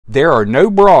There are no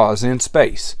bras in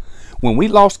space. When we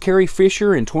lost Carrie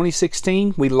Fisher in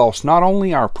 2016, we lost not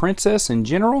only our princess in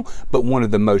general, but one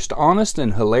of the most honest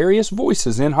and hilarious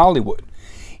voices in Hollywood.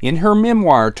 In her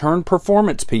memoir turned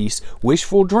performance piece,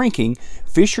 Wishful Drinking,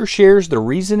 Fisher shares the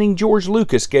reasoning George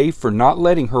Lucas gave for not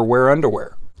letting her wear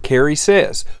underwear. Carrie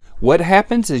says, "What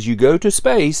happens is you go to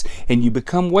space and you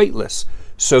become weightless.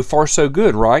 So far so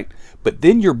good, right? But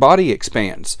then your body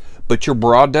expands, but your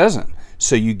bra doesn't.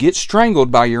 So you get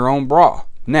strangled by your own bra.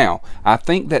 Now, I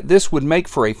think that this would make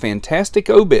for a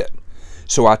fantastic obit.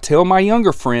 So I tell my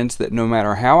younger friends that no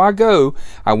matter how I go,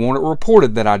 I want it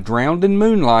reported that I drowned in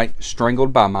moonlight,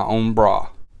 strangled by my own bra."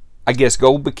 I guess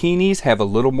gold bikinis have a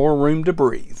little more room to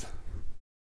breathe.